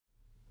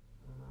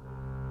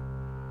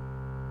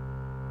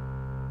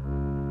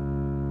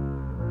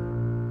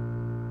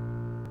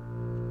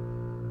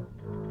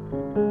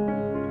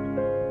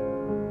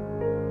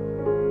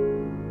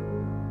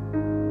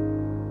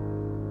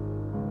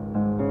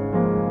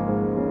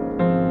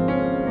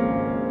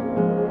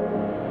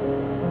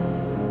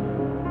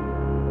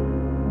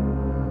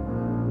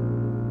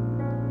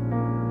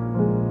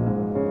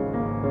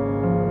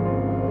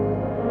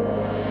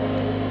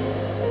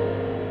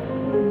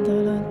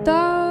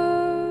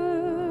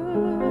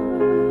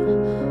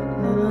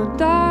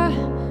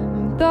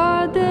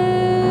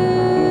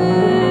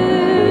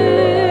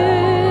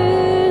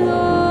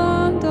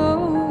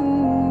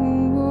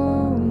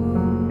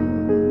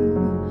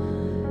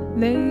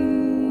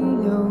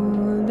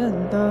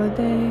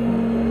holiday.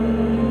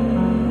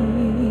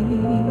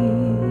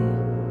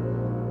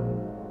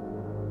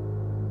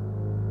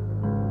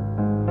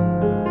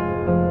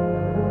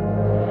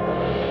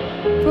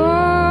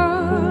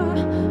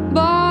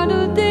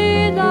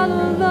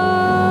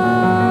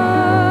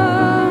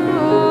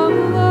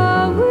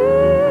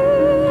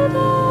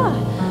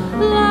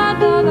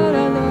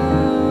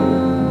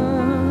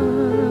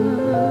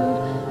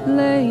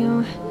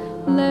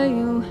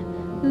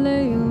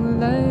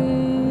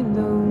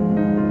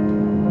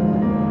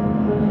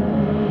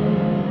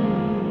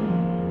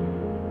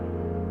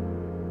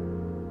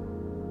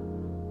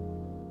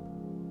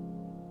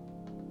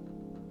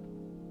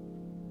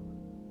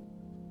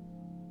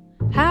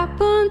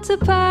 Happened to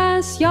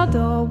pass your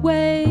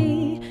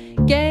doorway,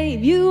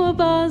 gave you a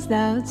buzz,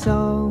 that's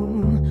all.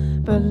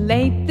 But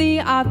lately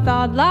I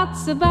thought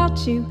lots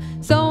about you,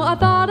 so I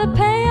thought I'd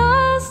pay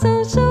a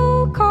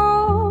social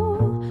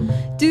call.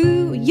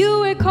 Do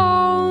you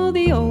recall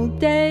the old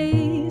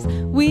days?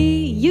 We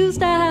used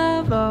to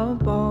have a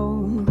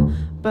ball.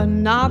 But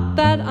not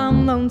that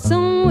I'm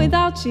lonesome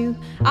without you,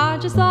 I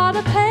just thought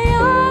I'd pay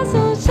a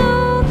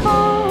social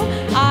call.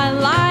 I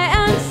lie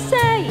and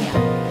say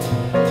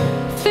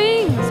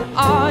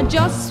are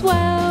just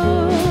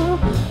swell,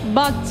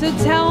 but to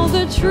tell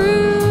the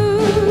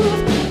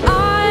truth,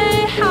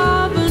 I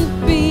haven't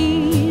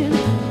been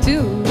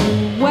too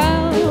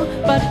well.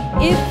 But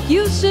if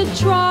you should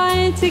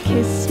try to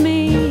kiss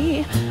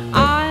me,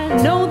 I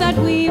know that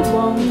we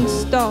won't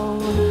stall,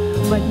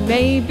 but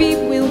maybe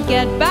we'll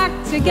get back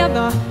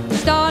together,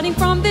 starting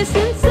from this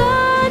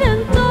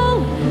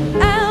incidental,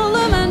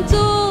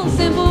 elemental,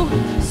 simple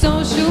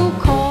social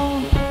call.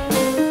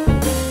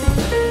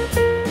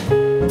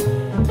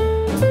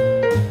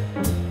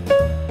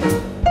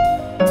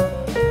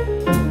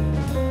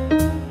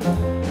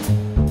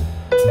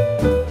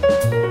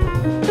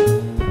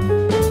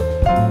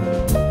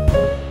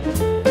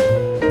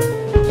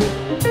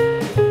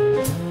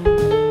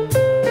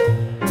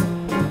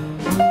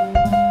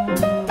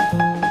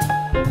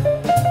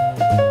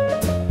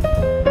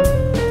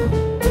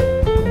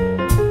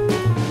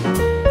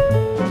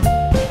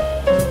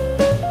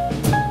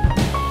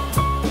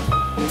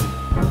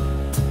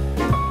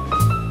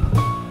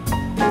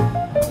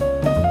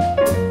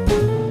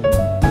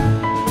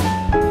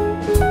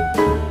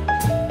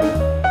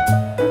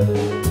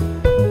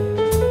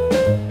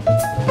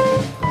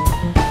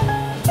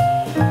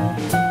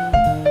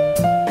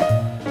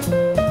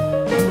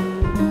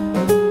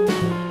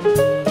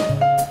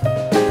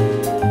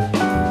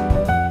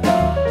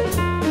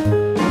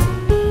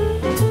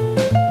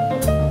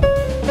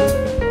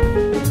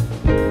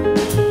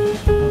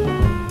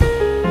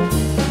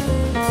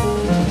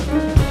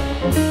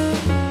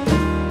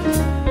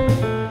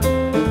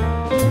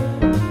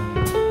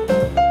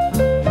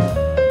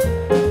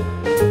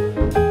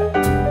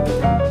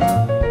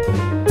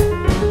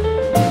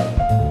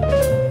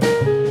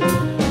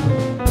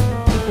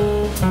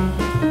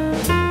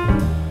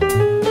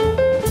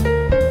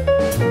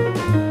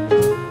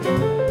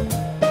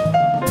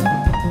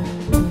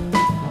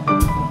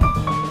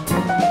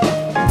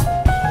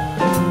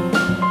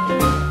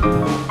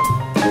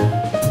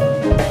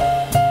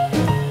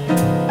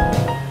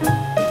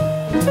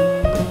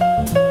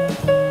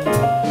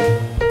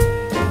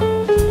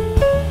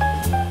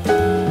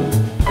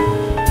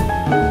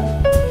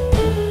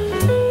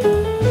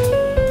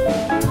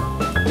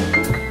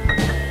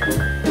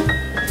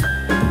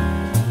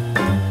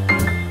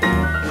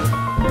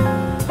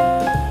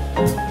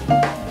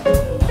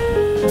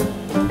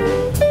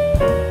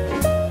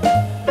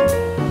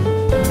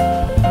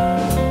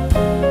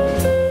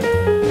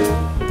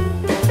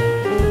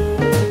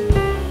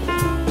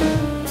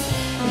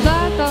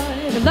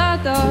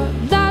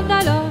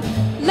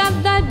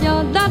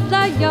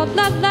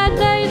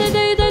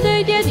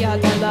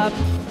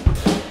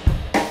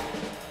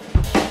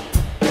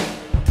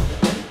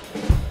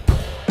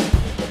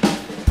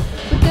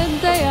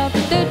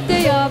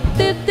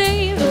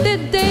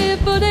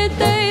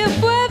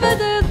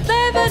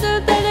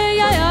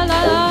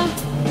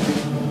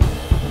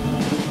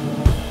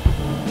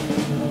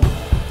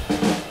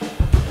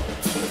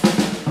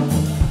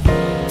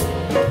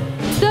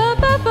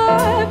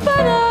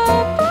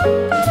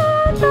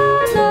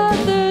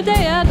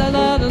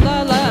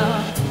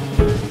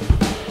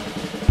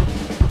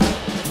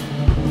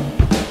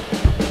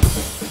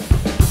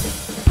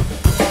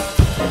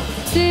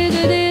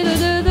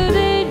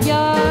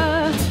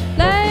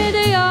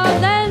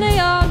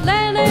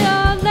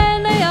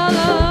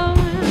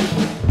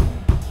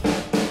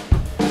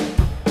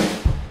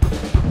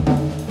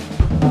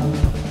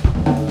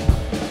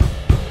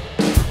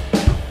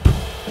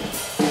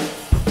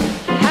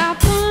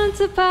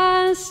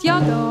 Pass your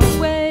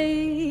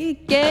doorway,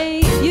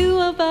 gave you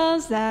a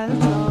buzz, that's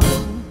all.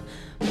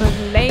 But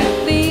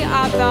lately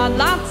I thought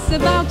lots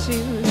about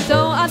you,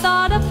 so I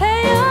thought I'd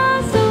pay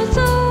a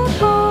social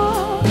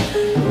call.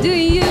 Do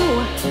you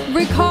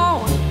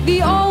recall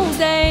the old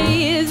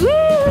days? We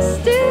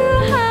used to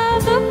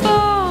have a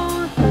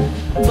ball.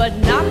 But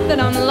not that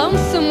I'm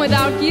lonesome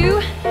without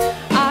you,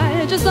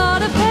 I just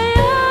thought I'd pay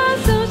a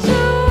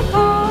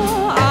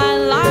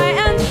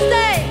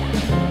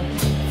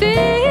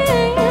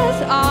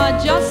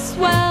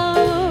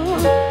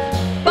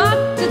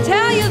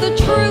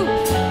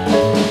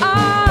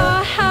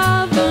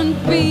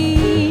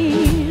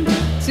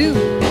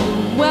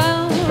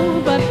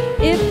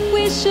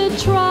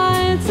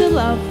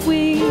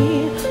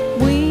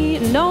we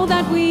know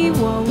that we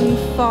won't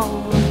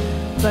fall,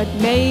 but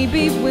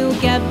maybe we'll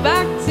get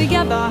back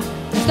together,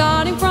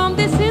 starting from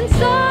this